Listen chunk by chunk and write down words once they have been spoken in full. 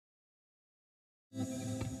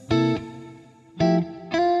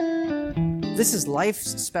This is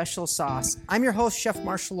Life's Special Sauce. I'm your host, Chef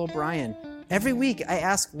Marshall O'Brien. Every week, I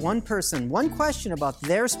ask one person one question about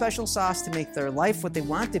their special sauce to make their life what they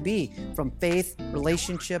want to be, from faith,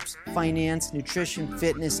 relationships, finance, nutrition,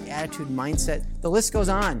 fitness, attitude, mindset. The list goes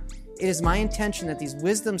on. It is my intention that these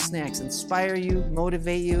wisdom snacks inspire you,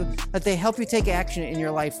 motivate you, that they help you take action in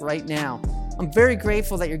your life right now. I'm very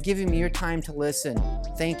grateful that you're giving me your time to listen.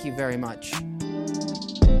 Thank you very much.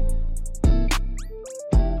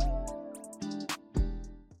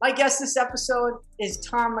 My guest this episode is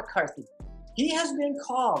Tom McCarthy. He has been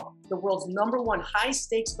called the world's #1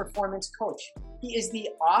 high-stakes performance coach. He is the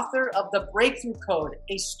author of The Breakthrough Code,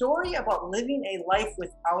 a story about living a life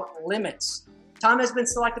without limits. Tom has been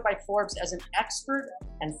selected by Forbes as an expert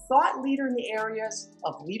and thought leader in the areas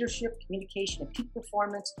of leadership, communication, and peak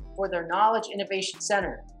performance for their Knowledge Innovation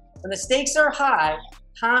Center. When the stakes are high,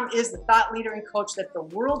 Tom is the thought leader and coach that the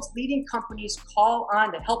world's leading companies call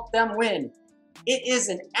on to help them win. It is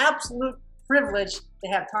an absolute privilege to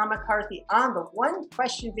have Tom McCarthy on the One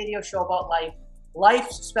Question video show about life,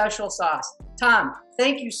 Life's Special Sauce. Tom,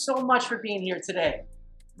 thank you so much for being here today.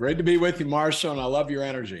 Great to be with you, Marshall, and I love your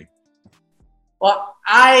energy. Well,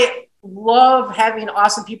 I love having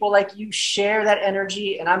awesome people like you share that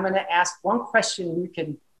energy, and I'm going to ask one question. You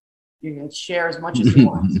can share as much as you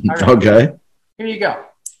want. All right. Okay. Here you go.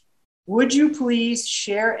 Would you please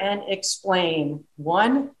share and explain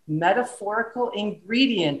one metaphorical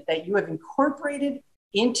ingredient that you have incorporated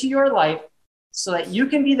into your life so that you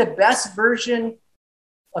can be the best version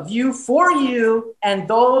of you for you and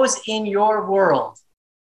those in your world?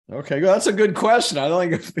 Okay, well, that's a good question. I don't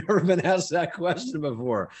think I've ever been asked that question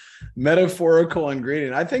before. Metaphorical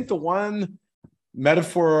ingredient. I think the one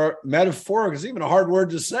metaphorical is even a hard word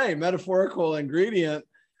to say, metaphorical ingredient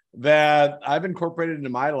that I've incorporated into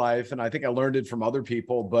my life, and I think I learned it from other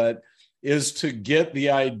people, but is to get the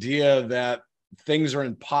idea that things are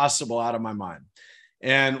impossible out of my mind.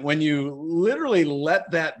 And when you literally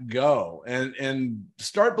let that go and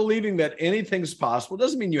start believing that anything's possible, it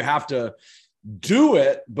doesn't mean you have to do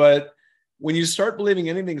it, but when you start believing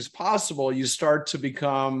anything's possible, you start to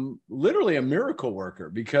become literally a miracle worker,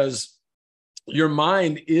 because your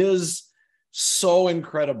mind is so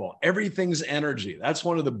incredible. Everything's energy. That's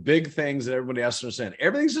one of the big things that everybody has to understand.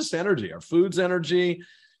 Everything's just energy. Our food's energy.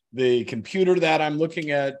 The computer that I'm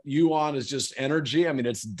looking at you on is just energy. I mean,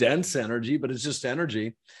 it's dense energy, but it's just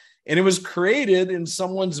energy. And it was created in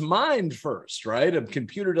someone's mind first, right? A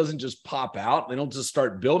computer doesn't just pop out. They don't just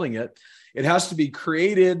start building it. It has to be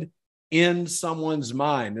created in someone's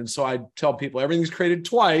mind. And so I tell people everything's created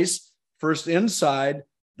twice, first inside,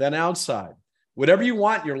 then outside. Whatever you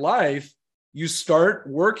want in your life, you start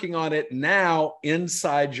working on it now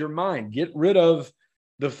inside your mind. Get rid of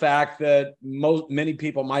the fact that many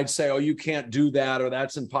people might say, oh, you can't do that, or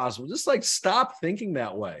that's impossible. Just like stop thinking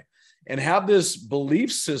that way and have this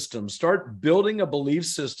belief system. Start building a belief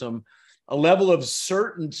system, a level of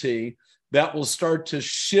certainty that will start to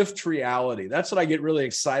shift reality. That's what I get really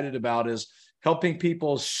excited about, is helping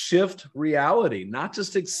people shift reality, not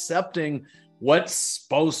just accepting what's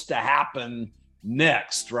supposed to happen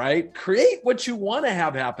next, right? Create what you want to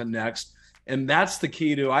have happen next. And that's the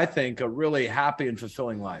key to, I think, a really happy and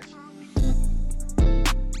fulfilling life.